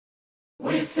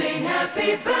We sing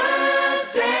happy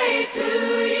birthday to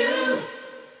you,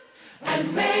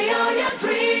 and may all your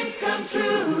dreams come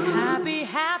true. Happy,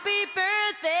 happy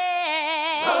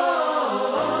birthday.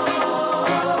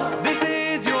 This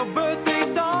is your birthday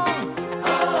song.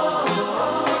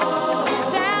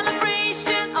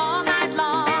 Celebration all night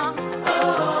long.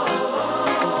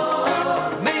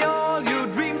 May all your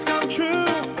dreams come true.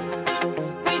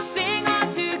 We sing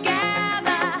all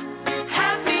together.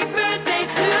 Happy birthday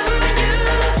to you.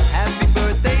 Happy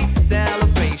birthday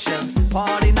celebration.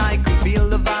 Party night, we feel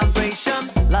the vibration.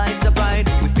 Lights are bright,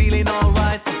 we're feeling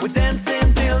alright. We're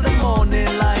dancing till the morning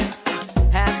light.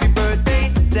 Happy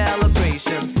birthday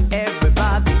celebration.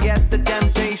 Everybody get the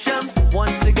temptation.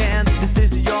 Once again, this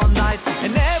is your night,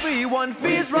 and everyone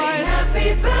feels right.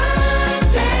 Happy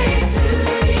birthday to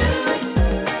you,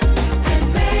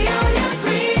 and may all your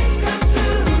dreams come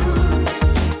true.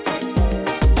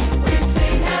 We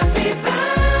sing happy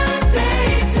birthday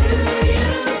to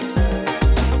you,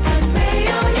 and may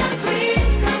all your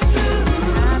dreams come true.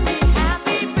 Happy,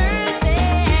 happy birthday.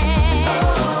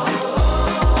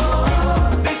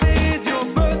 This is your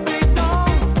birthday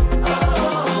song.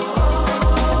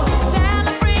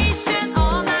 Celebration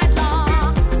all night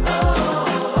long.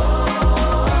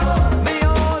 May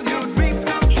all your dreams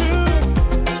come true.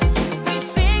 We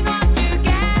sing all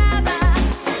together.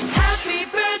 Happy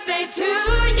birthday to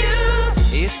you.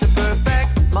 It's a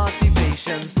perfect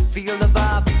motivation. Feel the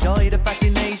vibe, enjoy the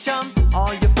fascination.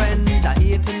 All your friends are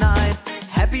here tonight.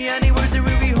 Happy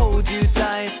anniversary, we hold you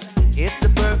tight. It's a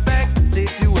perfect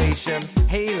situation.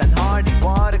 Hale and hearty,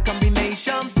 what a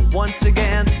combination. Once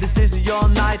again, this is your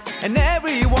night, and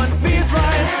everyone feels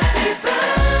right. Happy birthday